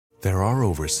There are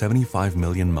over 75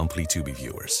 million monthly Tubi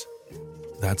viewers.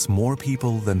 That's more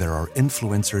people than there are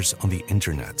influencers on the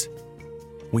internet,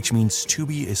 which means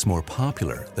Tubi is more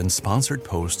popular than sponsored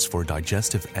posts for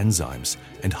digestive enzymes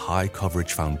and high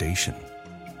coverage foundation.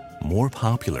 More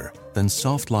popular than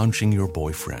soft launching your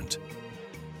boyfriend.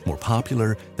 More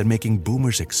popular than making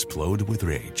boomers explode with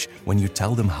rage when you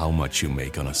tell them how much you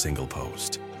make on a single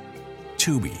post.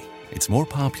 Tubi, it's more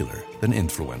popular than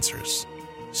influencers.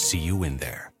 See you in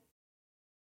there.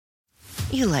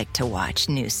 You like to watch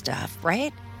new stuff,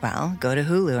 right? Well, go to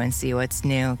Hulu and see what's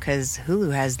new, because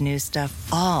Hulu has new stuff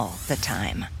all the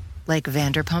time. Like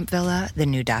Vanderpump Villa, the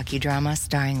new docudrama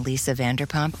starring Lisa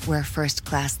Vanderpump, where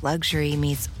first-class luxury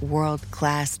meets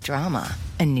world-class drama.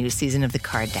 A new season of The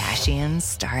Kardashians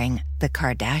starring The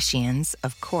Kardashians,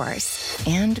 of course.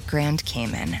 And Grand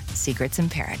Cayman, Secrets in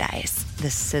Paradise,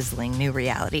 the sizzling new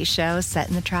reality show set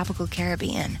in the tropical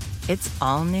Caribbean. It's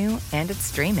all new and it's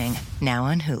streaming now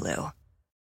on Hulu.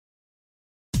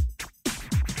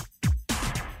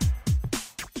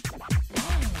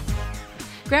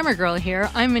 Grammar Girl here.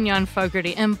 I'm Mignon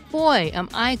Fogarty, and boy, am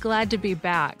I glad to be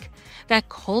back. That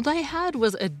cold I had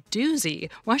was a doozy.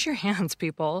 Wash your hands,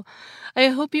 people. I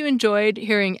hope you enjoyed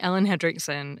hearing Ellen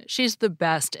Hendrickson. She's the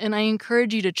best, and I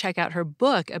encourage you to check out her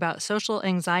book about social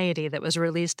anxiety that was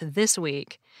released this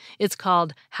week. It's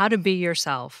called How to Be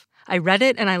Yourself. I read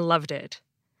it and I loved it.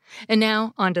 And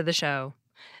now, on to the show.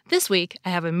 This week,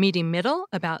 I have a meaty middle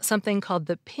about something called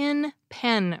the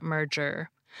pin-pen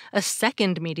merger. A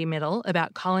second meaty middle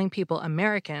about calling people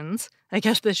Americans. I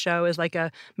guess this show is like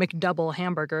a McDouble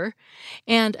hamburger.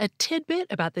 And a tidbit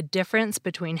about the difference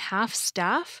between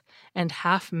half-staff and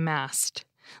half-mast.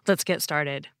 Let's get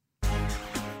started.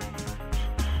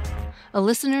 A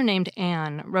listener named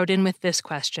Anne wrote in with this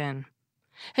question.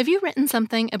 Have you written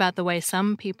something about the way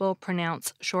some people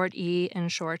pronounce short E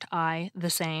and short I the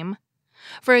same?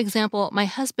 For example, my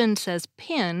husband says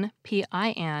pin,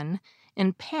 P-I-N,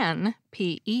 and pen,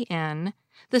 P-E-N,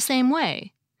 the same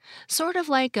way, sort of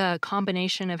like a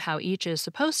combination of how each is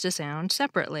supposed to sound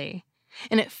separately.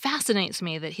 And it fascinates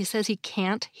me that he says he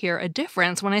can't hear a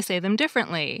difference when I say them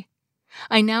differently.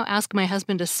 I now ask my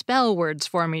husband to spell words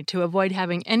for me to avoid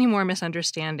having any more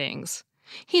misunderstandings.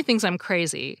 He thinks I'm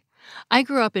crazy. I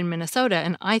grew up in Minnesota,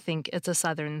 and I think it's a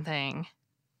Southern thing.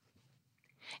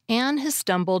 Anne has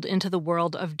stumbled into the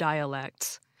world of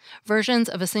dialects. Versions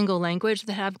of a single language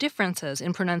that have differences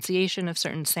in pronunciation of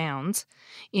certain sounds,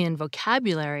 in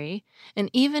vocabulary,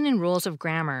 and even in rules of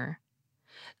grammar.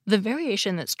 The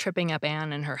variation that's tripping up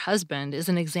Anne and her husband is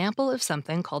an example of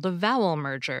something called a vowel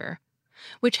merger,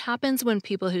 which happens when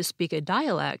people who speak a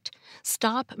dialect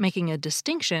stop making a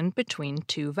distinction between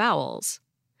two vowels.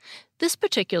 This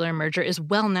particular merger is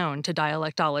well known to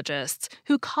dialectologists,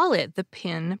 who call it the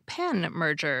pin-pen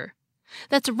merger.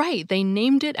 That's right, they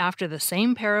named it after the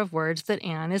same pair of words that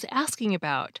Anne is asking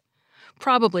about.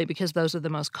 Probably because those are the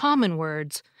most common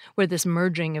words where this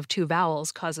merging of two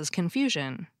vowels causes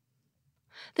confusion.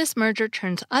 This merger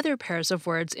turns other pairs of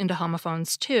words into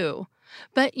homophones too,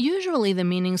 but usually the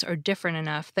meanings are different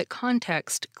enough that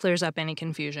context clears up any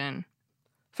confusion.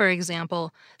 For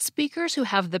example, speakers who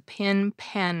have the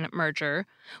pin-pen merger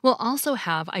will also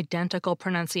have identical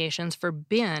pronunciations for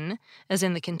bin, as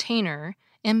in the container,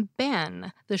 and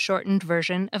Ben, the shortened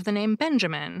version of the name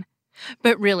Benjamin.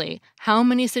 But really, how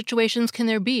many situations can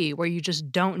there be where you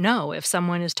just don't know if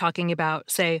someone is talking about,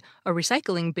 say, a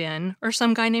recycling bin or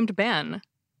some guy named Ben?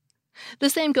 The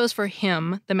same goes for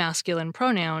him, the masculine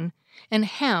pronoun, and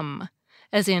hem,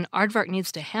 as in Aardvark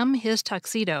needs to hem his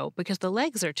tuxedo because the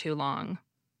legs are too long.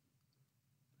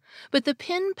 But the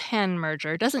pin-pen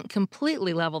merger doesn't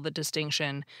completely level the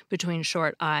distinction between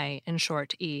short I and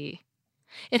short E.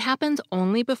 It happens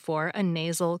only before a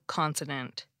nasal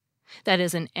consonant, that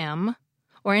is an M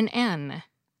or an N.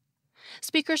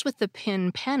 Speakers with the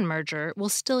pin-pen merger will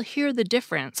still hear the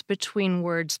difference between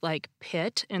words like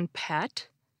pit and pet,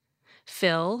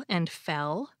 fill and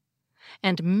fell,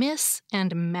 and miss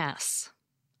and mess.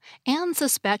 Anne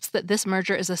suspects that this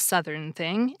merger is a Southern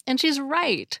thing, and she's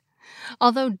right.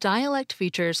 Although dialect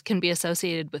features can be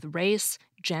associated with race,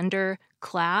 gender,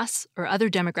 class, or other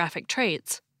demographic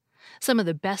traits, some of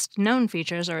the best-known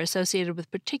features are associated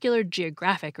with particular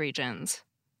geographic regions.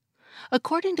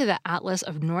 According to the Atlas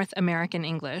of North American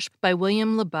English by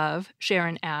William Labov,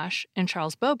 Sharon Ash, and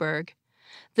Charles Boberg,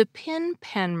 the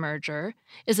pin-pen merger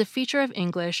is a feature of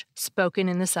English spoken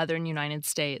in the southern United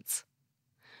States.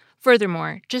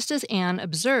 Furthermore, just as Anne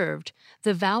observed,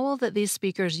 the vowel that these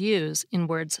speakers use in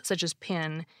words such as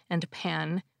pin and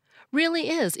pen really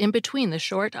is in between the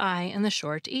short I and the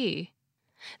short E.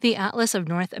 The Atlas of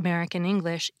North American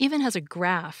English even has a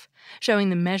graph showing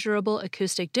the measurable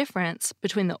acoustic difference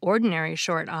between the ordinary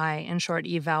short I and short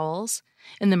E vowels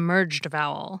and the merged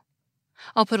vowel.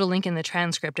 I'll put a link in the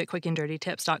transcript at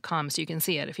quickanddirtytips.com so you can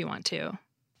see it if you want to.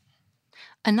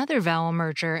 Another vowel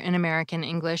merger in American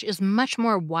English is much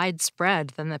more widespread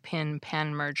than the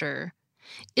pin-pen merger.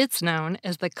 It's known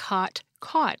as the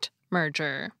caught-caught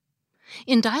merger.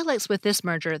 In dialects with this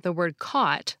merger, the word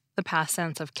caught, the past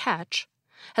tense of catch,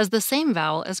 has the same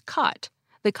vowel as cot,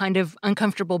 the kind of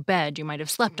uncomfortable bed you might have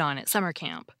slept on at summer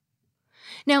camp.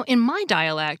 Now, in my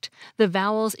dialect, the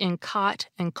vowels in cot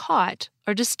and caught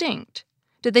are distinct.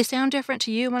 Did they sound different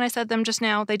to you when I said them just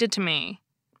now? They did to me.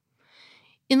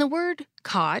 In the word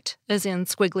caught, as in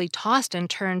Squiggly tossed and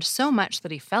turned so much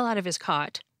that he fell out of his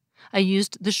cot, I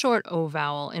used the short O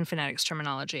vowel in phonetics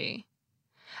terminology.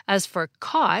 As for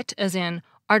caught, as in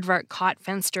Aardvark caught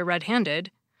Fenster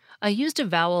red-handed, I used a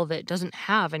vowel that doesn't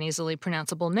have an easily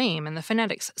pronounceable name in the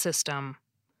phonetics system.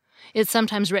 It's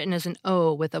sometimes written as an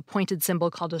O with a pointed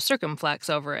symbol called a circumflex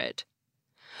over it.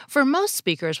 For most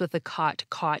speakers with the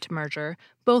caught-caught merger,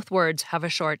 both words have a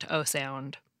short O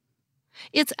sound.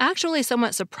 It's actually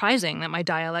somewhat surprising that my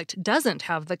dialect doesn't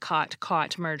have the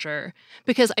caught-caught merger,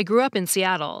 because I grew up in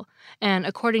Seattle, and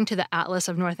according to the Atlas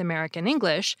of North American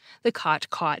English, the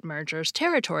caught-caught merger's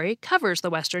territory covers the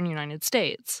western United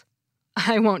States.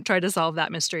 I won't try to solve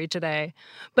that mystery today,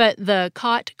 but the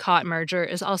caught-caught merger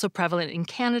is also prevalent in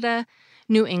Canada,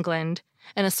 New England,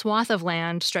 and a swath of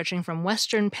land stretching from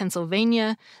western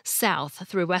Pennsylvania south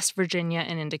through West Virginia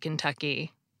and into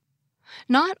Kentucky.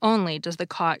 Not only does the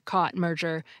caught-caught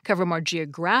merger cover more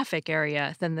geographic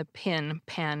area than the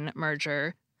pin-pen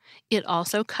merger, it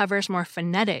also covers more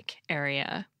phonetic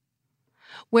area.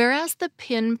 Whereas the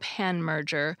pin-pen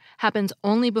merger happens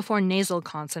only before nasal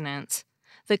consonants,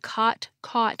 the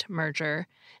caught-caught merger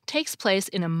takes place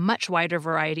in a much wider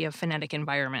variety of phonetic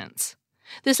environments.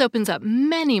 This opens up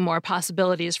many more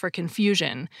possibilities for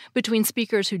confusion between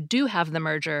speakers who do have the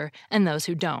merger and those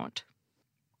who don't.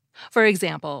 For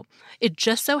example, it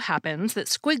just so happens that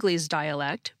Squiggly's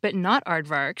dialect, but not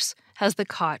Aardvark's, has the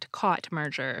caught-caught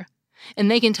merger.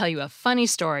 And they can tell you a funny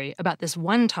story about this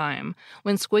one time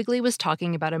when Squiggly was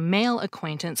talking about a male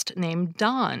acquaintance named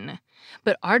Don,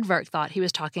 but Aardvark thought he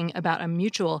was talking about a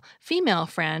mutual female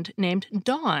friend named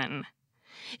Dawn.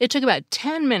 It took about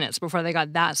 10 minutes before they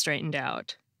got that straightened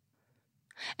out.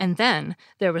 And then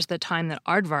there was the time that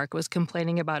Aardvark was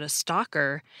complaining about a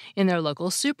stalker in their local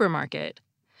supermarket.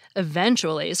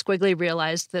 Eventually, Squiggly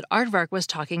realized that Aardvark was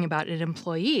talking about an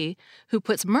employee who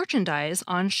puts merchandise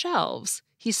on shelves.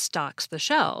 He stocks the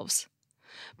shelves.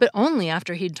 But only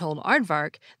after he'd told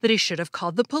Aardvark that he should have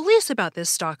called the police about this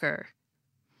stalker.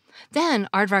 Then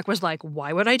Aardvark was like,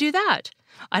 "Why would I do that?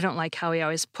 I don't like how he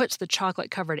always puts the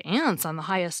chocolate-covered ants on the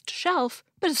highest shelf,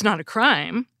 but it's not a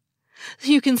crime."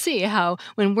 You can see how,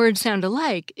 when words sound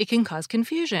alike, it can cause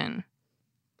confusion.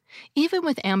 Even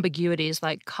with ambiguities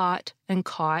like caught and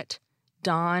caught,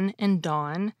 dawn and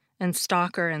dawn, and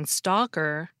stalker and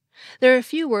stalker, there are a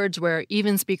few words where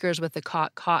even speakers with the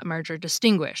caught-caught merger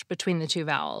distinguish between the two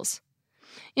vowels.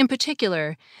 In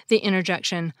particular, the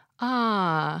interjection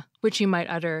ah, which you might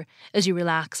utter as you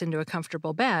relax into a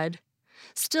comfortable bed,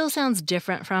 still sounds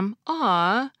different from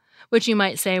ah, which you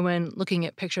might say when looking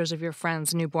at pictures of your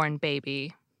friend's newborn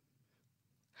baby.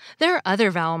 There are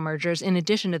other vowel mergers in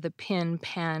addition to the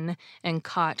pin-pen and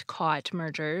caught-caught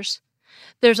mergers.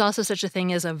 There's also such a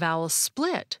thing as a vowel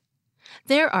split.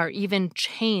 There are even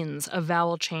chains of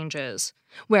vowel changes,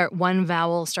 where one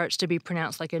vowel starts to be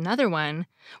pronounced like another one,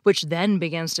 which then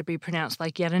begins to be pronounced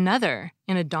like yet another,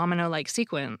 in a domino-like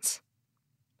sequence.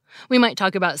 We might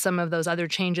talk about some of those other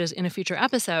changes in a future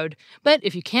episode, but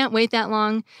if you can't wait that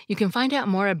long, you can find out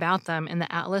more about them in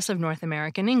the Atlas of North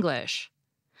American English.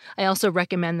 I also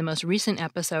recommend the most recent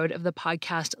episode of the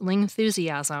podcast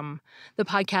Lingthusiasm, the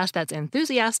podcast that's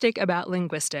enthusiastic about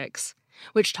linguistics,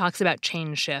 which talks about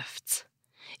chain shifts.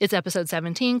 It's episode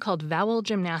 17 called Vowel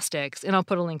Gymnastics, and I'll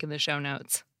put a link in the show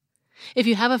notes. If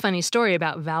you have a funny story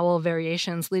about vowel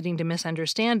variations leading to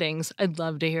misunderstandings, I'd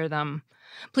love to hear them.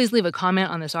 Please leave a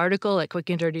comment on this article at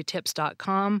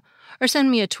quickanddirtytips.com or send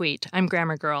me a tweet. I'm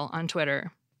Grammar Girl on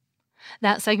Twitter.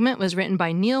 That segment was written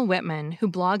by Neil Whitman, who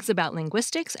blogs about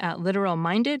linguistics at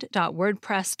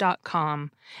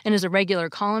literalminded.wordpress.com and is a regular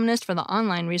columnist for the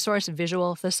online resource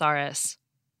Visual Thesaurus.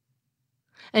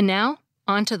 And now,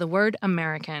 on to the word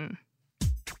American.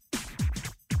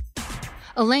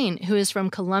 Elaine, who is from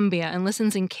Colombia and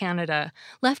listens in Canada,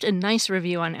 left a nice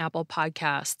review on Apple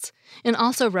Podcasts and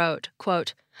also wrote,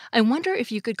 quote, "I wonder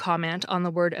if you could comment on the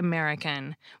word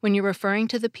American when you're referring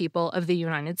to the people of the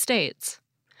United States.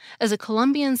 As a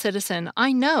Colombian citizen,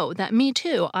 I know that me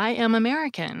too, I am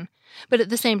American. But at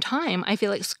the same time, I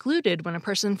feel excluded when a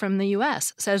person from the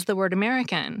U.S. says the word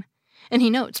American. And he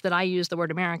notes that I use the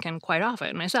word American quite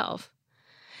often myself.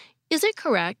 Is it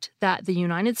correct that the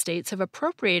United States have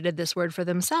appropriated this word for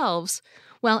themselves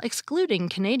while excluding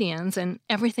Canadians and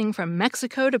everything from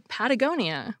Mexico to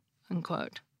Patagonia?"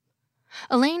 Unquote.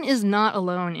 Alain is not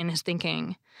alone in his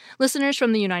thinking. Listeners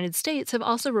from the United States have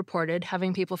also reported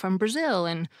having people from Brazil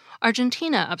and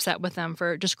Argentina upset with them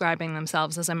for describing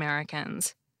themselves as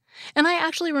Americans. And I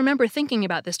actually remember thinking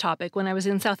about this topic when I was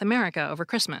in South America over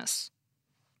Christmas.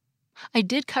 I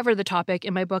did cover the topic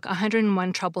in my book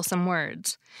 101 Troublesome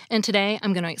Words, and today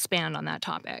I'm going to expand on that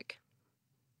topic.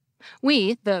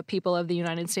 We, the people of the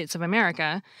United States of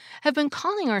America, have been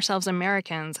calling ourselves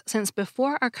Americans since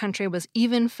before our country was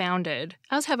even founded,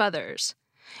 as have others.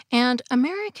 And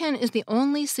American is the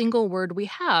only single word we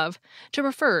have to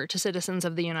refer to citizens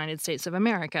of the United States of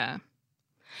America.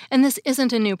 And this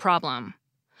isn't a new problem.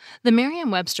 The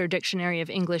Merriam-Webster Dictionary of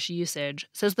English Usage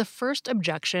says the first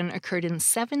objection occurred in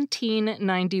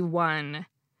 1791.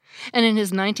 And in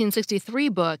his 1963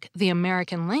 book, The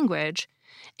American Language,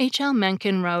 H.L.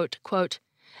 Mencken wrote, quote,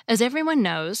 "As everyone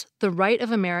knows, the right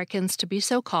of Americans to be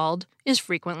so called is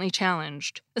frequently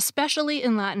challenged, especially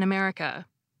in Latin America.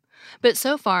 But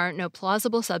so far, no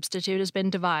plausible substitute has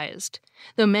been devised,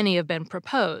 though many have been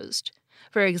proposed.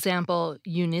 For example,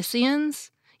 Unicians,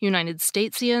 United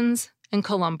Statesians, and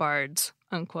Columbards,"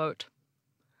 unquote.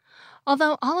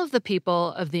 Although all of the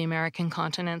people of the American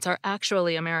continents are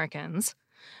actually Americans,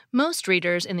 most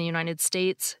readers in the United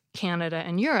States, Canada,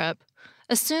 and Europe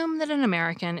assume that an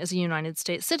American is a United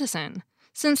States citizen,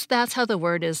 since that's how the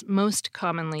word is most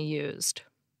commonly used.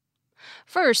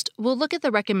 First, we'll look at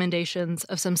the recommendations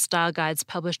of some style guides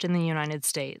published in the United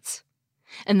States.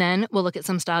 And then we'll look at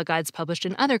some style guides published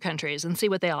in other countries and see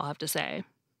what they all have to say.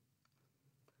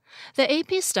 The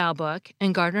AP Style Book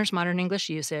and Gardner's Modern English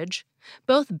Usage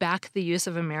both back the use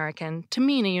of American to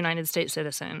mean a United States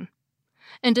citizen.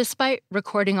 And despite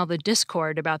recording all the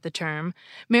discord about the term,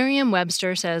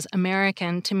 Merriam-Webster says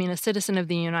American to mean a citizen of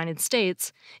the United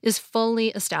States is fully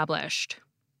established.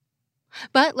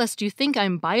 But lest you think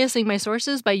I'm biasing my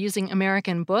sources by using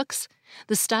American books,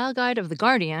 the Style Guide of The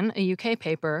Guardian, a UK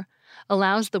paper,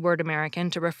 allows the word American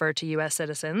to refer to U.S.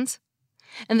 citizens.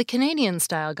 And the Canadian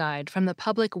Style Guide from the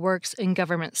Public Works and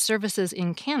Government Services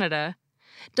in Canada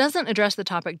doesn't address the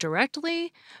topic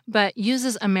directly, but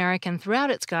uses American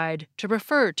throughout its guide to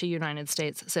refer to United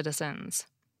States citizens.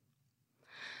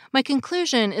 My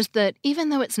conclusion is that even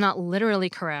though it's not literally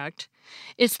correct,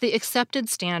 it's the accepted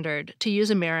standard to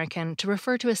use American to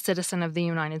refer to a citizen of the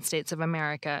United States of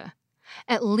America,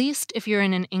 at least if you're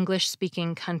in an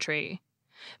English-speaking country,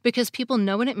 because people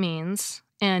know what it means,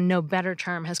 and no better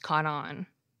term has caught on.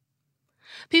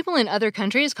 People in other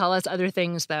countries call us other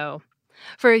things, though.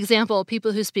 For example,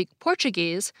 people who speak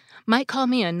Portuguese might call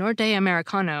me a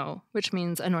Norte-Americano, which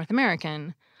means a North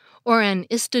American, or an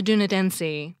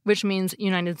Estadunidense, which means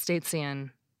United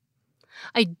Statesian.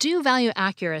 I do value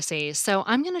accuracy, so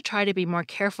I'm going to try to be more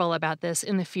careful about this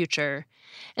in the future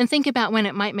and think about when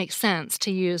it might make sense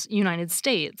to use United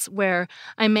States, where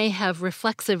I may have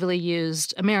reflexively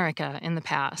used America in the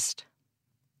past.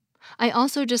 I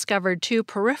also discovered two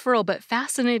peripheral but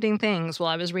fascinating things while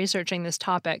I was researching this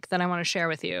topic that I want to share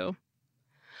with you.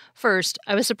 First,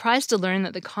 I was surprised to learn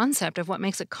that the concept of what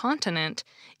makes a continent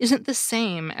isn't the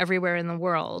same everywhere in the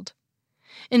world.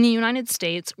 In the United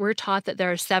States, we're taught that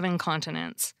there are 7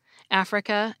 continents: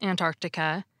 Africa,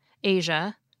 Antarctica,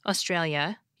 Asia,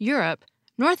 Australia, Europe,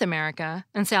 North America,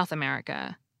 and South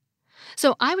America.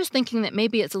 So I was thinking that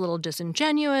maybe it's a little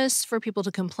disingenuous for people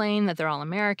to complain that they're all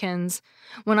Americans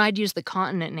when I'd use the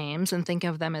continent names and think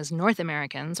of them as North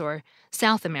Americans or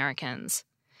South Americans.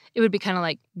 It would be kind of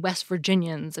like West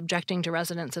Virginians objecting to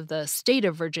residents of the state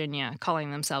of Virginia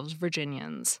calling themselves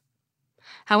Virginians.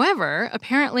 However,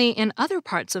 apparently in other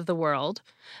parts of the world,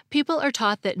 people are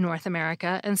taught that North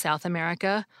America and South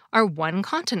America are one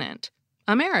continent,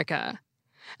 America,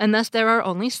 and thus there are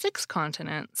only 6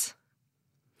 continents.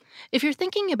 If you're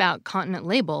thinking about continent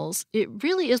labels, it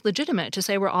really is legitimate to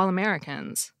say we're all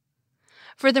Americans.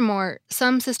 Furthermore,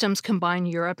 some systems combine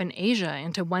Europe and Asia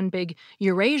into one big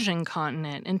Eurasian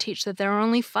continent and teach that there are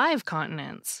only 5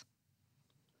 continents.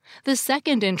 The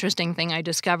second interesting thing I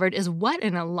discovered is what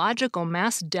an illogical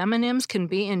mess demonyms can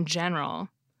be in general.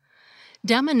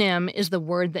 Demonym is the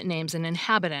word that names an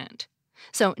inhabitant.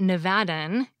 So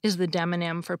Nevadan is the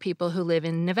demonym for people who live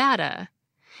in Nevada,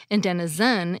 and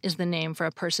denizen is the name for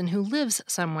a person who lives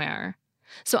somewhere.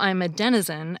 So I'm a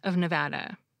denizen of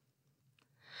Nevada.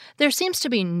 There seems to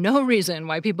be no reason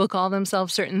why people call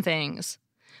themselves certain things.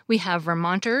 We have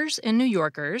Vermonters and New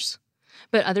Yorkers,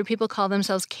 but other people call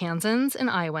themselves Kansans and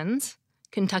Iowans,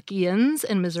 Kentuckians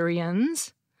and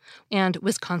Missourians, and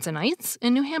Wisconsinites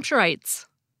and New Hampshireites.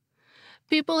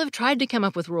 People have tried to come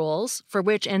up with rules for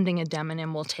which ending a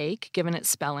demonym will take, given its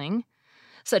spelling,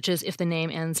 such as if the name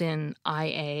ends in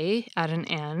IA, add an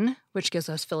N, which gives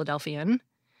us Philadelphian,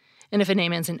 and if a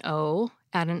name ends in O,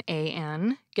 add an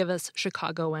AN, give us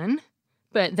Chicagoan,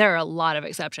 but there are a lot of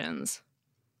exceptions.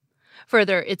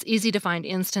 Further, it's easy to find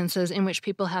instances in which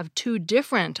people have two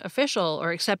different official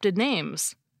or accepted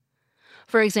names.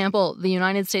 For example, the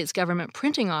United States Government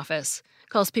Printing Office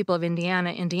calls people of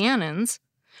Indiana Indianans,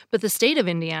 but the state of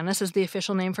Indiana says the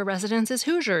official name for residents is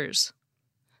Hoosiers.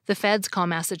 The feds call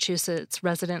Massachusetts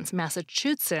residents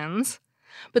Massachusettsans,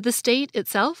 but the state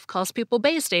itself calls people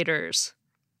Bay Staters.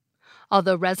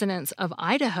 Although residents of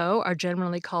Idaho are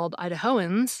generally called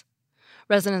Idahoans,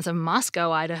 residents of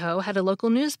Moscow, Idaho had a local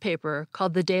newspaper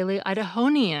called the Daily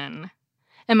Idahonian.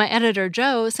 And my editor,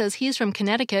 Joe, says he's from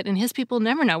Connecticut and his people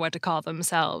never know what to call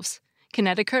themselves.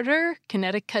 Connecticuter,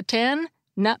 Connecticutan,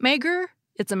 Nutmegger,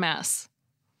 it's a mess.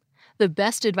 The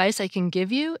best advice I can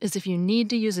give you is if you need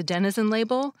to use a denizen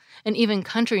label, and even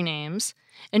country names,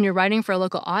 and you're writing for a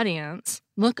local audience,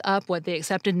 look up what the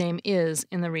accepted name is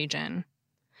in the region.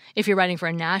 If you're writing for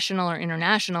a national or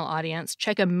international audience,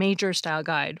 check a major style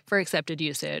guide for accepted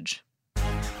usage.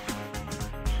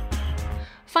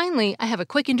 Finally, I have a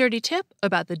quick and dirty tip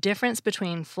about the difference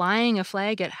between flying a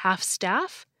flag at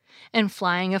half-staff and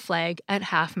flying a flag at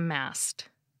half-mast.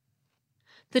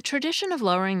 The tradition of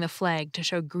lowering the flag to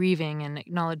show grieving and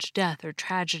acknowledge death or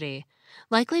tragedy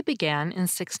likely began in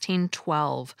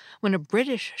 1612, when a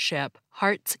British ship,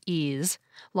 Heart's Ease,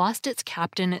 lost its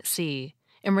captain at sea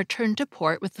and returned to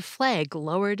port with the flag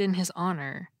lowered in his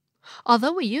honor.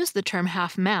 Although we use the term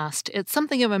half-mast, it's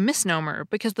something of a misnomer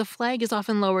because the flag is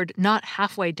often lowered not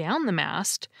halfway down the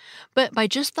mast, but by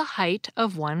just the height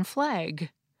of one flag.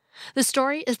 The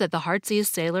story is that the Heartsease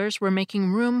sailors were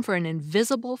making room for an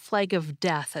invisible flag of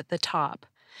death at the top,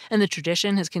 and the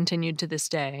tradition has continued to this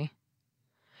day.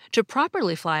 To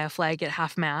properly fly a flag at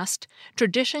half-mast,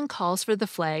 tradition calls for the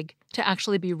flag to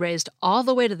actually be raised all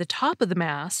the way to the top of the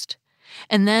mast,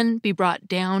 and then be brought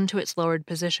down to its lowered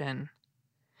position.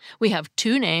 We have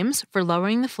two names for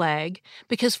lowering the flag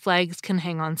because flags can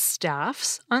hang on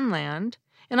staffs on land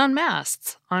and on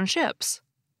masts on ships.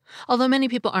 Although many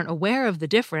people aren't aware of the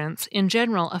difference, in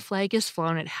general, a flag is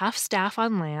flown at half-staff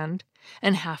on land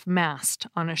and half-mast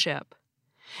on a ship.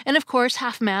 And of course,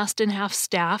 half-mast and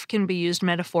half-staff can be used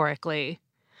metaphorically.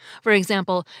 For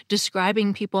example,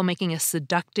 describing people making a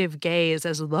seductive gaze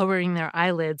as lowering their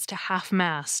eyelids to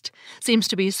half-mast seems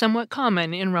to be somewhat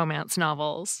common in romance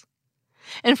novels.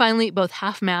 And finally, both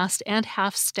half-mast and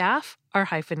half-staff are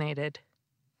hyphenated.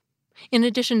 In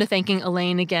addition to thanking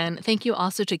Elaine again, thank you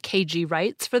also to KG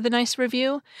Wrights for the nice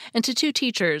review, and to two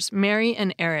teachers, Mary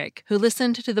and Eric, who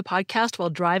listened to the podcast while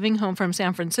driving home from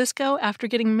San Francisco after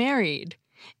getting married,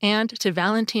 and to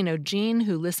Valentino Jean,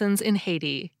 who listens in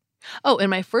Haiti. Oh, and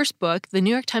my first book, the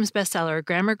New York Times bestseller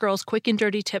Grammar Girl's Quick and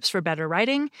Dirty Tips for Better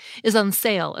Writing, is on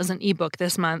sale as an ebook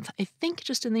this month, I think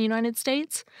just in the United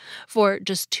States, for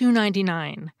just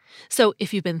 $2.99. So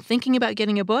if you've been thinking about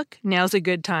getting a book, now's a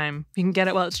good time. You can get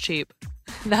it while it's cheap.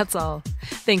 That's all.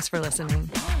 Thanks for listening.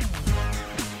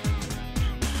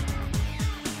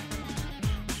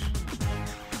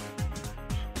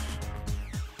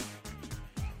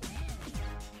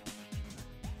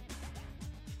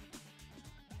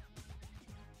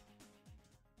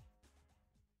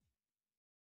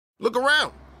 Look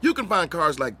around. You can find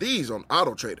cars like these on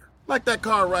AutoTrader, like that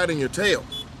car riding your tail.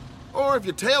 Or if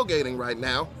you're tailgating right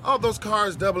now, all those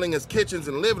cars doubling as kitchens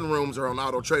and living rooms are on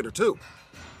AutoTrader too.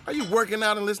 Are you working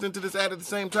out and listening to this ad at the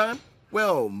same time?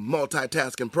 Well,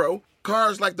 multitasking pro,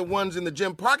 cars like the ones in the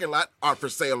gym parking lot are for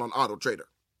sale on AutoTrader.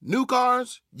 New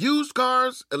cars, used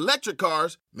cars, electric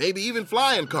cars, maybe even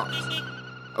flying cars.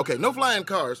 Okay, no flying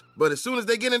cars, but as soon as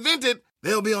they get invented,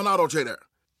 they'll be on AutoTrader.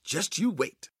 Just you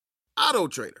wait.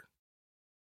 AutoTrader.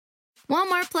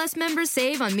 Walmart Plus members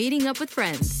save on meeting up with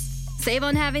friends. Save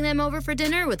on having them over for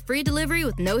dinner with free delivery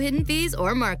with no hidden fees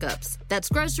or markups. That's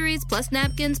groceries, plus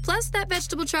napkins, plus that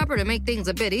vegetable chopper to make things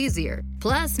a bit easier.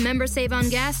 Plus, members save on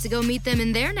gas to go meet them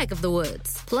in their neck of the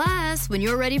woods. Plus, when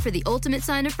you're ready for the ultimate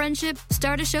sign of friendship,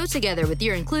 start a show together with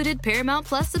your included Paramount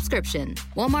Plus subscription.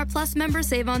 Walmart Plus members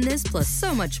save on this plus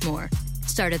so much more.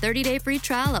 Start a 30-day free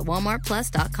trial at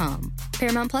walmartplus.com.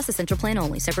 Paramount Plus Essential Plan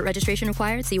only. Separate registration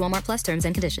required. See Walmart Plus terms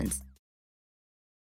and conditions.